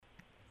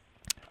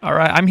All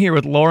right, I'm here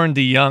with Loren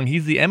Dejong.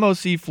 He's the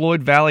MOC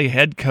Floyd Valley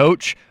head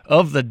coach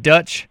of the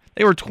Dutch.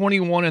 They were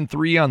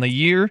 21-3 on the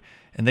year,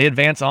 and they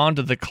advance on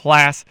to the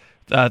Class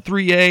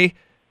 3A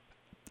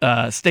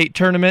state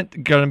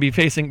tournament. Going to be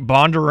facing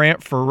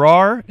Bondurant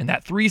Farrar in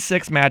that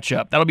 3-6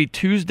 matchup. That'll be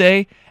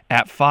Tuesday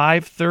at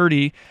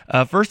 5:30.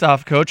 First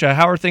off, Coach,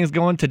 how are things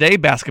going today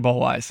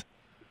basketball-wise?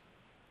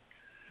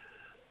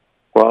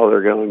 Well,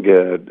 they're going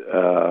good.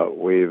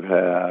 We've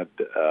had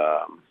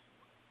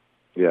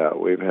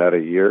a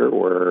year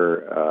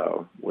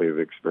where we've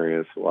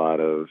experienced a lot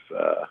of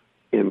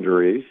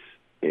injuries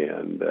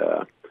and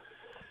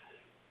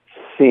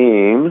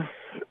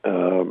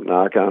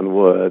knock on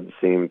wood,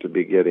 seem to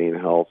be getting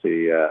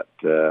healthy at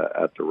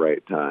the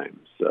right time.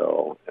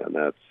 So, and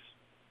that's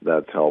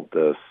helped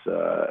us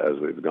as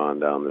we've gone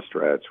down the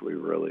stretch.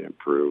 We've really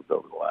improved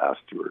over the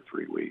last 2 or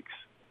 3 weeks.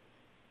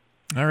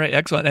 All right,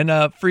 excellent.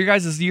 And for you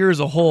guys this year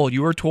as a whole,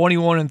 you were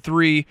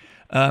 21-3.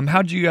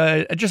 How did you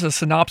guys? Just a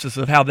synopsis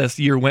of how this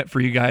year went for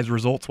you guys,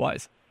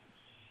 results-wise.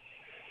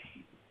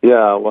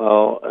 Yeah,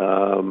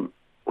 well,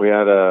 we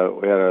had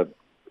a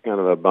kind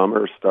of a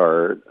bummer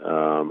start.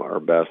 Our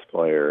best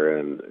player,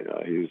 and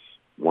he's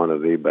one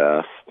of the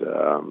best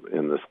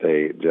in the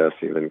state,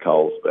 Jesse Van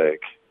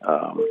Kalsbeek,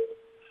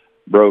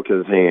 broke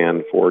his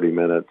hand 40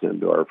 minutes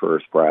into our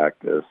first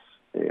practice,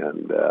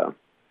 and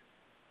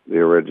the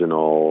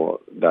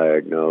original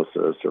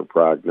diagnosis or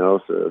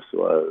prognosis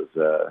was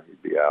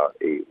he'd be out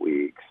 8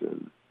 weeks.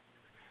 And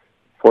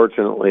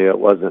fortunately, it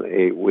wasn't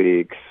 8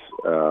 weeks,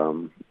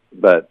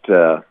 but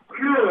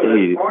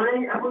he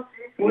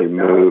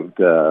moved.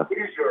 I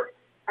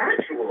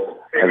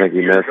think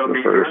he missed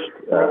the first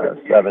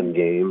 7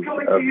 games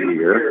of the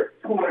year.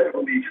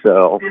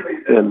 So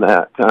in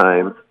that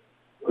time,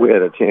 we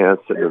had a chance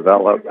to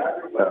develop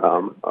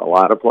a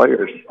lot of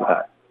players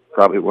that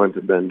probably wouldn't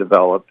have been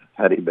developed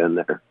had he been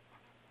there.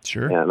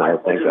 Sure. And I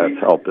think that's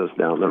helped us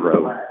down the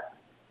road.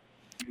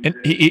 And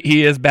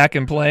he is back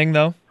in playing,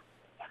 though?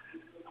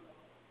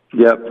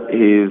 Yep.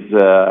 He's,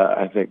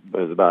 I think it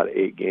was about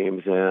 8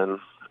 games in.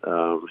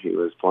 He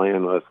was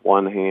playing with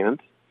one hand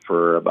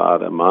for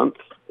about a month,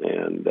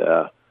 and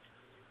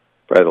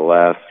probably the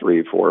last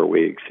 3-4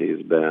 weeks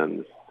he's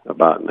been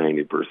about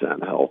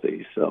 90%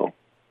 healthy. So.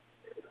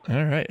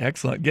 All right,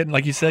 excellent.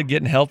 Like you said,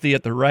 getting healthy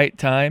at the right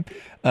time.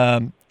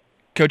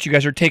 Coach, you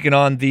guys are taking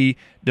on the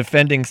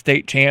defending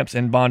state champs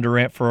in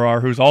Bondurant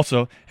Farrar, who's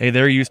also,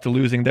 they're used to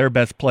losing their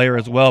best player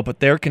as well, but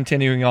they're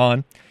continuing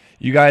on.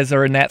 You guys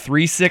are in that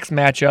 3-6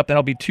 matchup.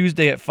 That'll be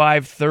Tuesday at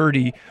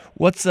 5:30.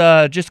 What's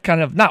just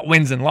kind of, not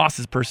wins and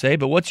losses per se,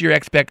 but what's your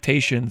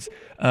expectations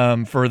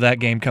for that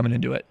game coming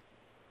into it?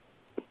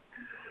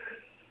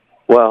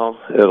 Well,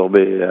 it'll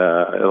be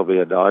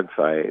a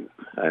dogfight.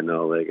 I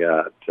know they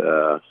got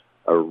a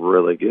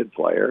really good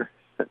player,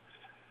 and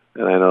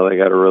I know they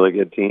got a really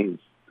good team.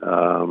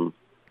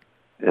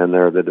 And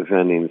they're the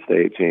defending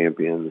state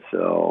champions,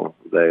 so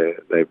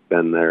they've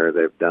been there,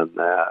 they've done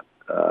that.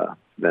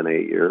 It's been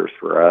 8 years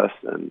for us,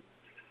 and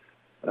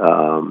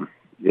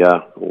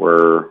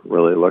we're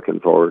really looking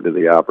forward to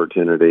the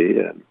opportunity,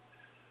 and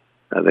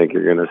I think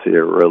you're going to see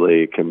a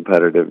really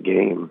competitive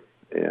game,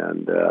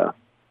 and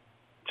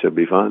should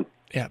be fun.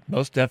 Yeah,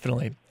 most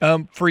definitely.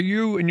 For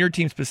you and your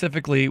team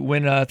specifically,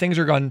 when things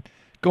are going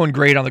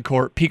great on the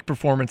court, peak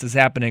performance is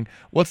happening,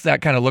 what's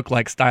that kind of look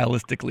like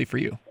stylistically for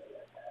you?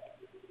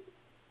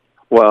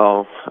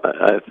 Well,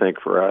 I think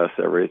for us,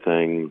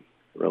 everything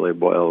really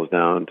boils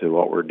down to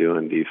what we're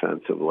doing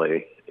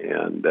defensively.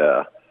 And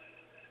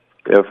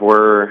if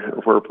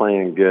we're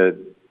playing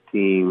good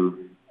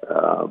team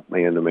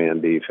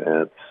man-to-man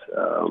defense,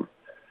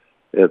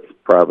 it's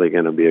probably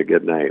going to be a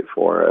good night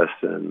for us.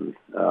 And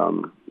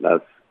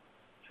that's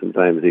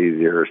sometimes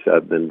easier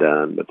said than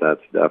done, but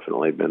that's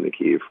definitely been the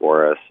key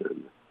for us.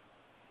 And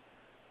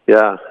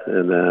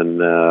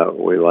then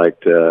we like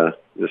to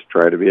just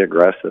try to be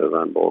aggressive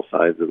on both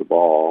sides of the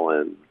ball.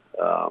 And,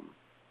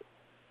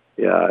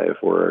 if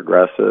we're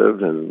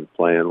aggressive and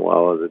playing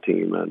well as a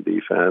team on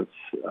defense,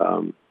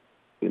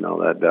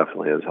 that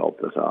definitely has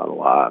helped us out a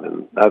lot.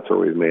 And that's where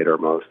we've made our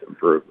most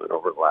improvement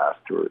over the last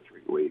 2 or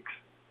 3 weeks.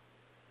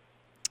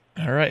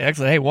 All right,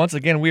 excellent. Hey, once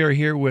again, we are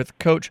here with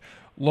Coach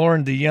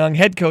Loren Dejong,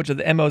 head coach of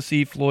the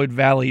MOC Floyd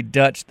Valley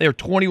Dutch. They're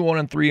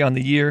 21-3 on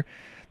the year.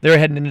 They're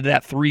heading into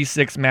that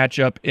 3-6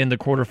 matchup in the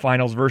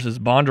quarterfinals versus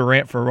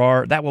Bondurant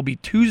Farrar. That will be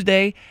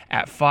Tuesday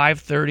at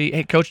 5:30.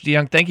 Hey, Coach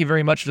Dejong, thank you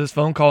very much for this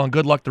phone call, and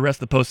good luck the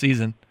rest of the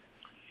postseason.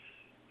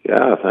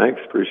 Yeah, thanks.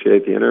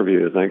 Appreciate the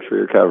interview. Thanks for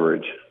your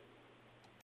coverage.